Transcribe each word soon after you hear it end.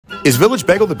Is Village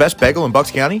Bagel the best bagel in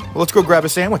Bucks County? Well, let's go grab a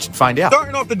sandwich and find out.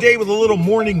 Starting off the day with a little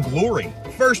morning glory.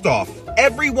 First off,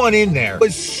 everyone in there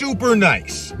was super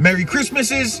nice. Merry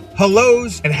Christmases,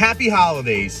 hellos, and happy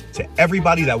holidays to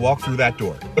everybody that walked through that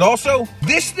door. But also,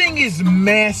 this thing is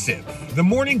massive. The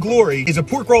morning glory is a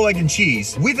pork roll, egg, and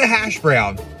cheese with a hash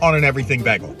brown on an everything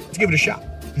bagel. Let's give it a shot.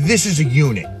 This is a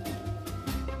unit.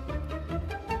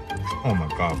 Oh my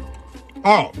God.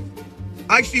 Oh.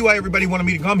 I see why everybody wanted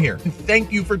me to come here. And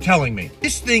thank you for telling me.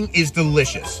 This thing is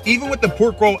delicious. Even with the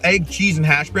pork roll, egg, cheese, and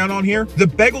hash brown on here, the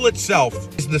bagel itself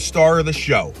is the star of the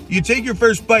show. You take your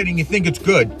first bite and you think it's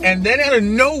good, and then out of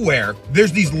nowhere,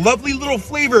 there's these lovely little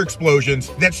flavor explosions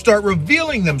that start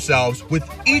revealing themselves with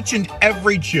each and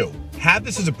every chew. Have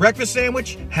this as a breakfast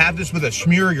sandwich, have this with a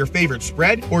smear of your favorite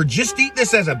spread, or just eat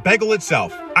this as a bagel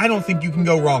itself. I don't think you can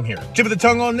go wrong here. Tip of the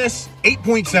tongue on this,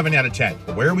 8.7 out of 10.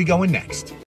 Where are we going next?